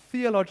is a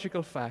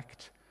theological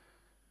fact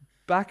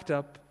backed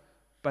up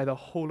by the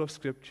whole of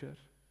Scripture.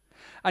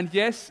 And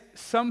yes,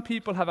 some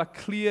people have a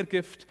clear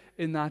gift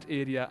in that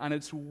area, and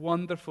it's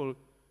wonderful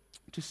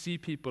to see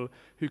people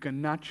who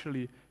can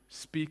naturally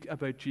speak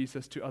about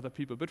Jesus to other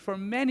people. But for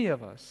many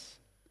of us,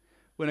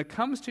 when it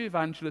comes to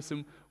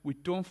evangelism, we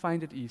don't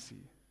find it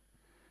easy.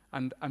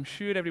 And I'm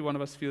sure every one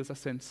of us feels a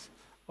sense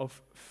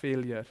of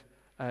failure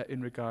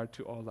in regard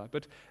to all that.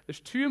 But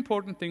there's two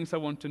important things I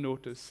want to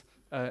notice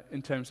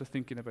in terms of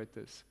thinking about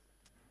this.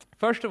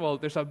 First of all,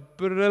 there's a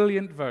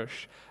brilliant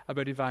verse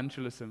about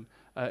evangelism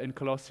in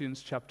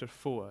Colossians chapter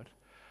 4.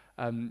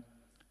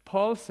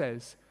 Paul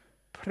says,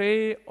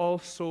 "Pray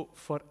also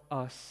for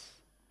us,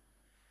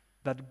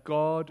 that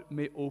God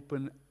may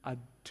open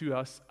to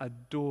us a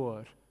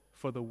door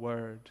for the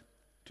word,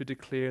 to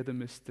declare the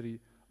mystery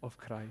of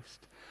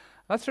Christ."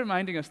 That's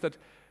reminding us that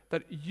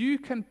you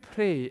can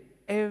pray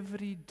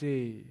every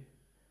day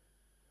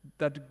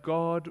that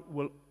God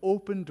will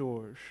open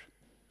doors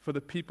for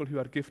the people who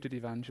are gifted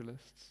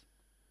evangelists.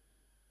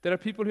 There are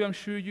people who I'm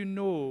sure you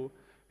know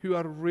who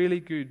are really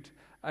good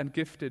and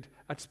gifted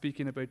at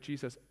speaking about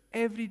Jesus.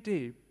 Every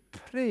day,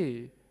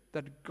 pray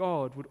that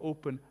God would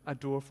open a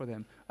door for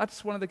them.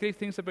 That's one of the great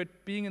things about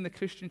being in the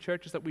Christian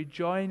church, is that we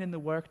join in the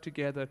work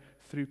together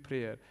through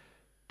prayer.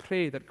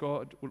 Pray that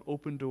God will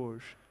open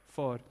doors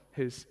for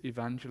his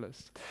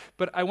evangelists.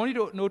 But I want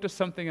you to notice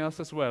something else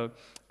as well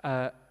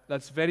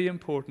that's very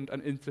important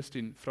and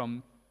interesting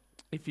from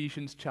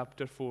Ephesians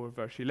chapter 4,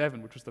 verse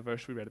 11, which was the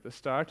verse we read at the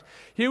start.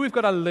 Here we've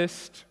got a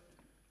list.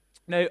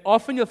 Now,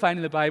 often you'll find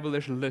in the Bible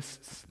there's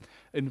lists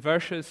in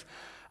verses.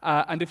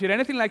 And if you're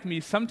anything like me,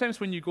 sometimes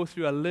when you go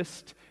through a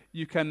list,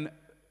 you can,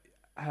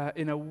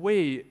 in a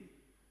way,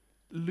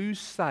 lose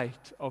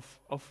sight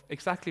of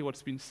exactly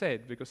what's been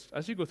said. Because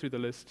as you go through the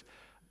list,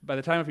 by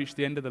the time I've reached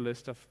the end of the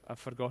list, I've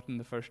forgotten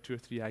the first 2 or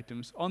 3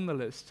 items on the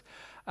list.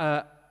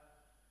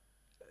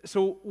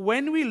 So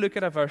when we look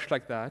at a verse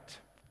like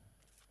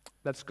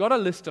that's got a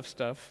list of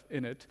stuff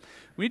in it,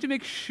 we need to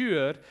make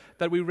sure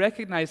that we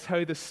recognize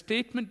how the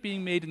statement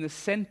being made in the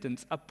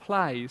sentence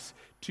applies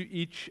to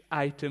each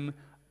item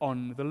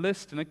on the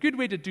list. And a good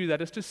way to do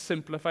that is to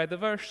simplify the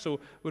verse. So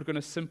we're going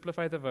to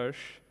simplify the verse.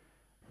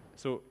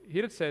 So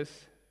here it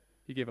says,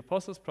 he gave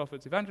apostles,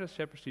 prophets, evangelists,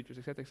 shepherds, teachers,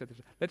 etc., etc.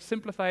 Let's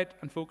simplify it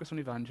and focus on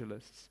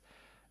evangelists.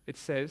 It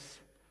says,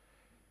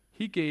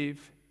 he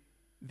gave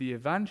the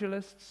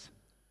evangelists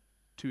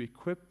to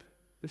equip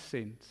the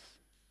saints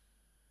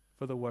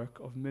for the work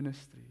of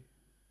ministry.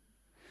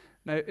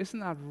 Now, isn't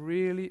that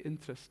really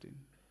interesting?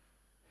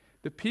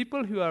 The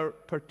people who are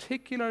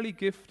particularly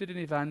gifted in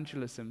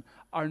evangelism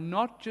are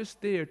not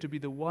just there to be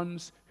the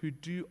ones who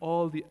do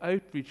all the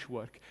outreach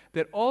work.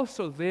 They're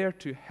also there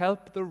to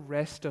help the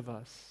rest of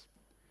us,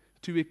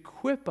 to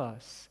equip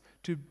us,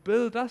 to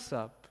build us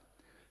up,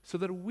 so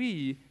that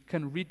we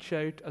can reach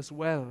out as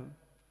well.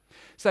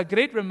 It's a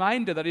great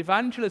reminder that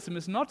evangelism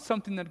is not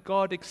something that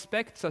God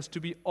expects us to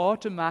be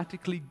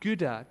automatically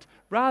good at.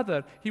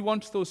 Rather, he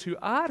wants those who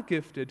are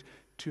gifted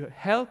to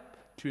help,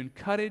 to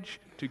encourage,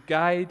 to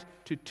guide,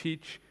 to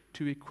teach,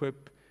 to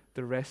equip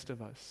the rest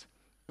of us.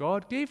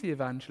 God gave the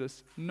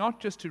evangelists not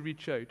just to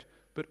reach out,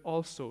 but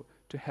also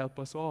to help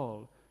us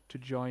all to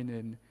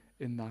join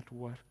in that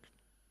work.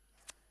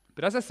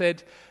 But as I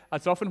said,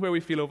 that's often where we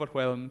feel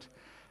overwhelmed,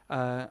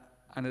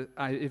 and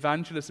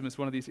evangelism is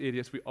one of these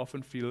areas we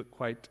often feel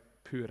quite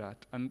poor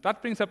at. And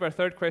that brings up our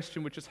third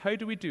question, which is, how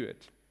do we do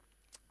it?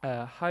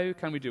 How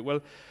can we do it?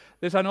 Well,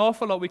 there's an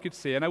awful lot we could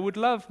say, and I would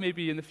love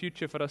maybe in the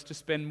future for us to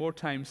spend more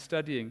time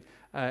studying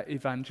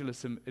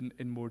evangelism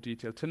in more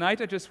detail.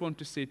 Tonight I just want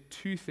to say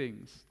 2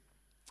 things.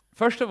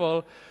 First of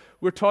all,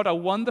 we're taught a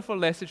wonderful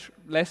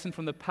lesson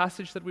from the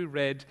passage that we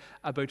read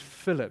about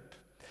Philip.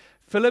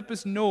 Philip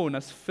is known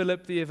as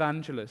Philip the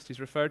Evangelist. He's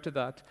referred to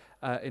that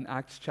in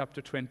Acts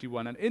chapter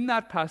 21. And in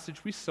that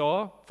passage we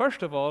saw,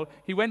 first of all,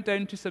 he went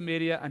down to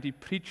Samaria and he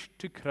preached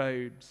to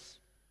crowds.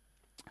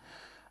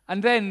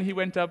 And then he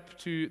went up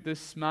to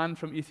this man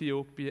from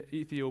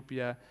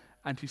Ethiopia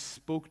and he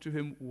spoke to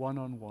him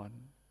one-on-one.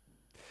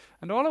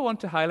 And all I want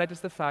to highlight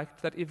is the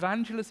fact that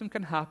evangelism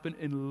can happen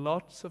in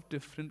lots of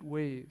different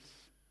ways.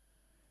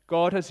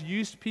 God has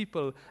used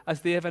people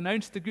as they have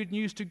announced the good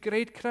news to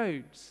great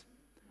crowds.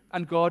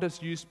 And God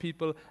has used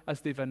people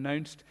as they've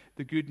announced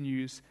the good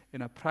news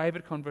in a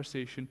private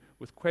conversation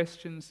with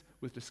questions,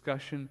 with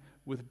discussion,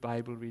 with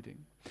Bible reading.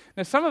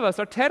 Now, some of us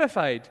are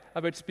terrified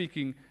about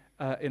speaking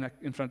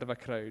in front of a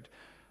crowd.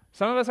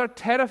 Some of us are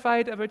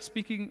terrified about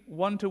speaking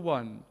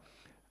one-to-one.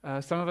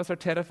 Some of us are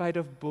terrified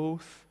of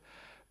both.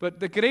 But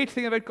the great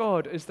thing about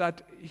God is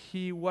that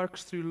He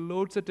works through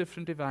loads of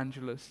different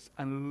evangelists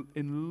and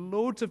in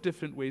loads of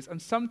different ways,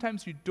 and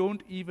sometimes you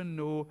don't even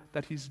know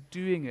that He's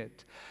doing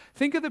it.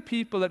 Think of the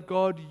people that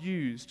God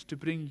used to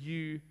bring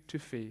you to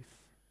faith.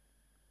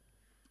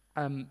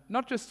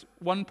 Not just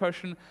one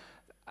person.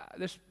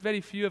 There's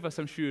very few of us,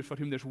 I'm sure, for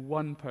whom there's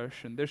one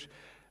person. There's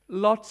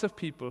lots of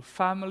people,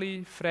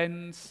 family,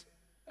 friends,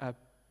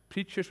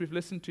 preachers we've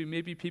listened to,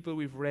 maybe people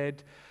we've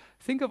read.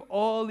 Think of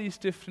all these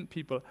different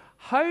people.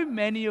 How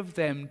many of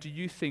them do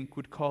you think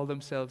would call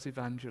themselves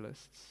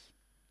evangelists?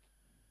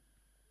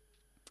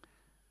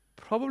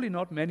 Probably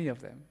not many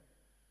of them.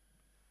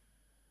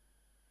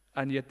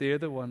 And yet they're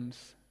the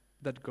ones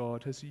that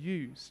God has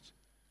used,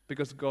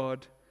 because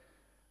God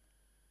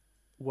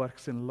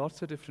works in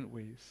lots of different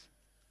ways,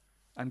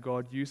 and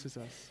God uses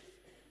us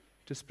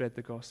to spread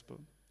the gospel.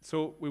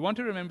 So we want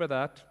to remember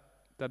that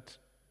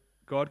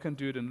God can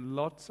do it in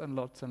lots and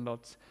lots and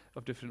lots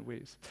of different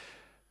ways.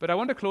 But I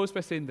want to close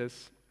by saying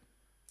this.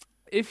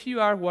 If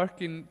you are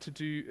wanting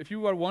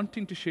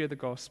to share the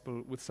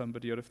gospel with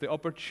somebody, or if the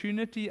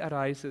opportunity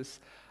arises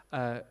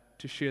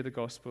to share the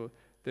gospel,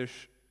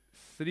 there's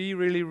 3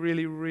 really,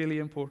 really, really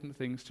important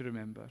things to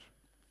remember.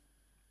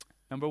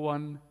 Number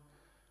 1,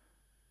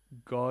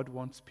 God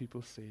wants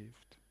people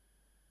saved.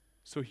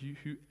 So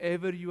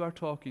whoever you are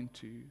talking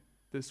to,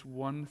 this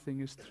one thing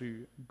is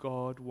true: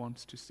 God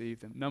wants to save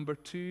them. Number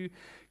 2,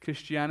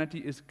 Christianity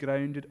is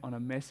grounded on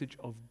a message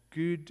of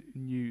good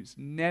news.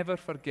 Never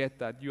forget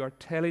that. You are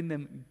telling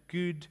them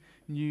good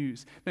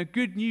news. Now,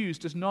 good news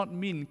does not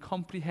mean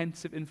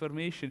comprehensive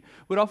information.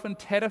 We're often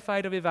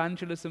terrified of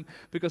evangelism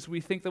because we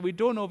think that we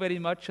don't know very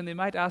much, and they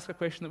might ask a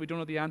question that we don't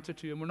know the answer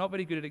to, and we're not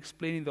very good at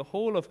explaining the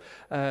whole of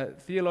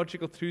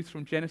theological truth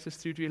from Genesis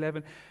through to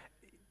 11.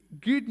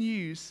 Good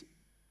news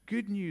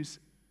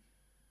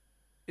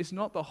is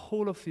not the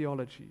whole of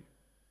theology.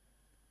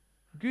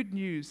 Good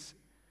news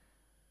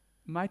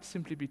might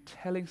simply be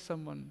telling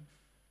someone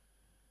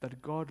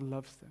that God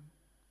loves them.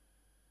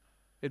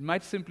 It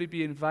might simply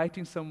be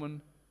inviting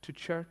someone to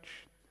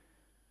church.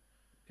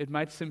 It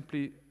might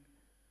simply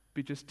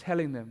be just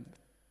telling them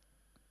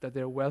that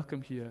they're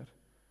welcome here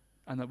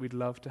and that we'd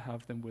love to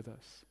have them with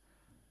us.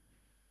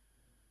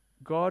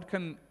 God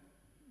can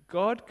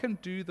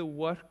do the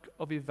work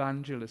of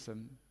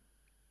evangelism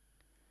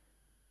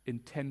in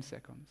 10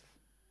 seconds.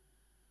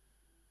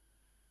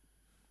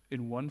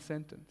 In one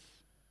sentence.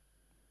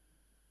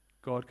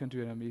 God can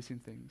do amazing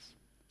things.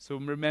 So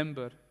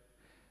remember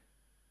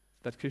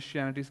that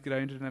Christianity is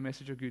grounded in a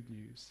message of good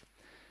news.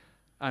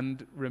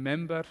 And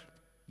remember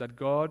that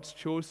God's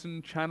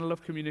chosen channel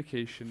of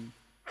communication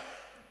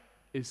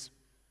is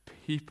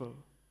people.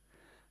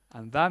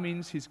 And that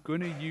means He's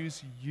going to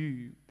use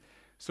you.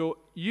 So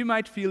you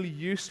might feel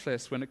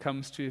useless when it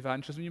comes to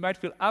evangelism. You might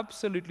feel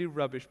absolutely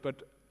rubbish,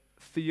 but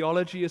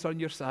theology is on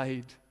your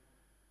side.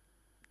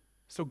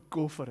 So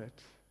go for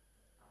it.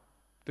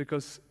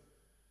 Because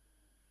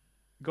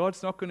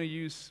God's not going to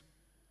use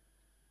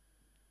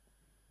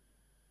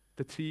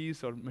the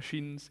trees or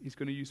machines. He's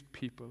going to use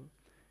people.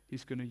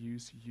 He's going to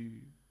use you.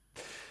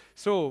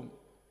 So,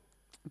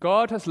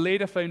 God has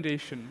laid a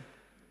foundation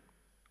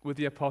with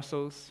the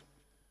apostles.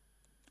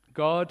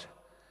 God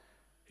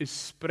is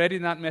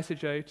spreading that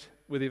message out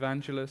with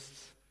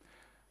evangelists.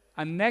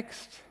 And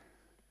next,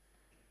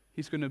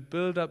 He's going to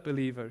build up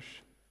believers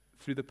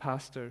through the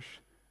pastors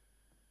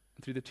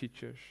and through the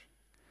teachers.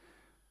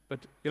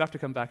 But you'll have to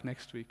come back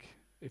next week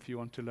if you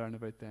want to learn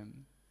about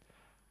them.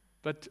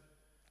 But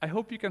I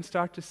hope you can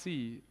start to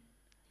see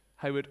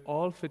how it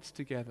all fits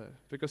together.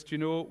 Because do you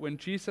know, when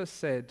Jesus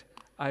said,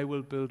 "I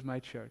will build my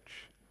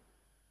church,"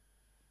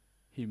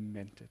 He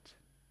meant it.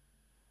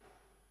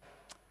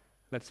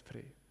 Let's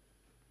pray.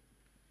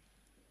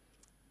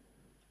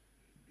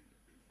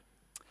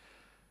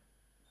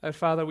 Our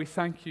Father, we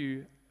thank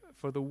You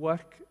for the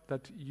work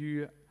that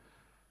You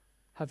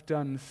have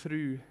done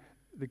through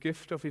the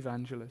gift of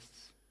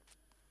evangelists.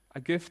 A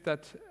gift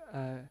that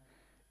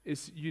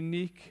is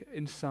unique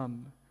in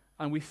some.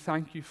 And we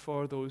thank You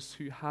for those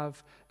who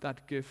have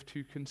that gift,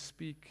 who can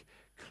speak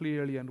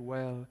clearly and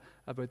well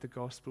about the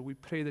gospel. We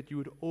pray that You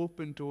would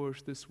open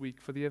doors this week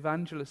for the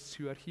evangelists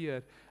who are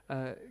here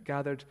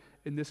gathered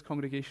in this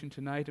congregation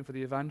tonight, and for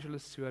the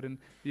evangelists who are in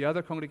the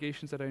other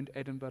congregations around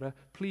Edinburgh.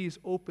 Please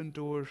open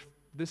doors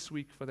this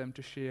week for them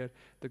to share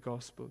the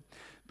gospel.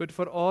 But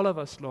for all of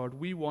us, Lord,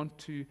 we want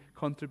to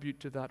contribute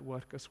to that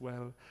work as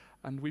well.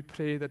 And we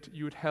pray that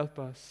You would help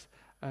us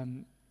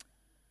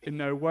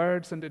in our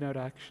words and in our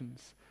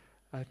actions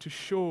to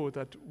show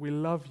that we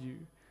love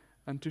You,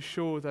 and to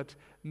show that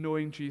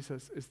knowing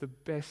Jesus is the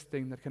best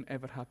thing that can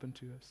ever happen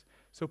to us.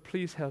 So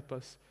please help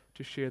us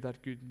to share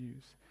that good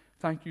news.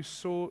 Thank You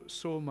so,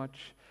 so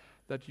much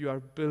that You are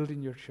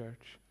building Your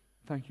church.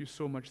 Thank you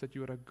so much that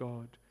you are a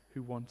God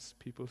who wants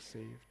people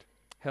saved.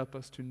 Help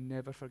us to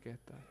never forget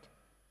that.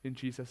 In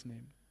Jesus'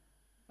 name,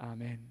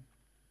 amen.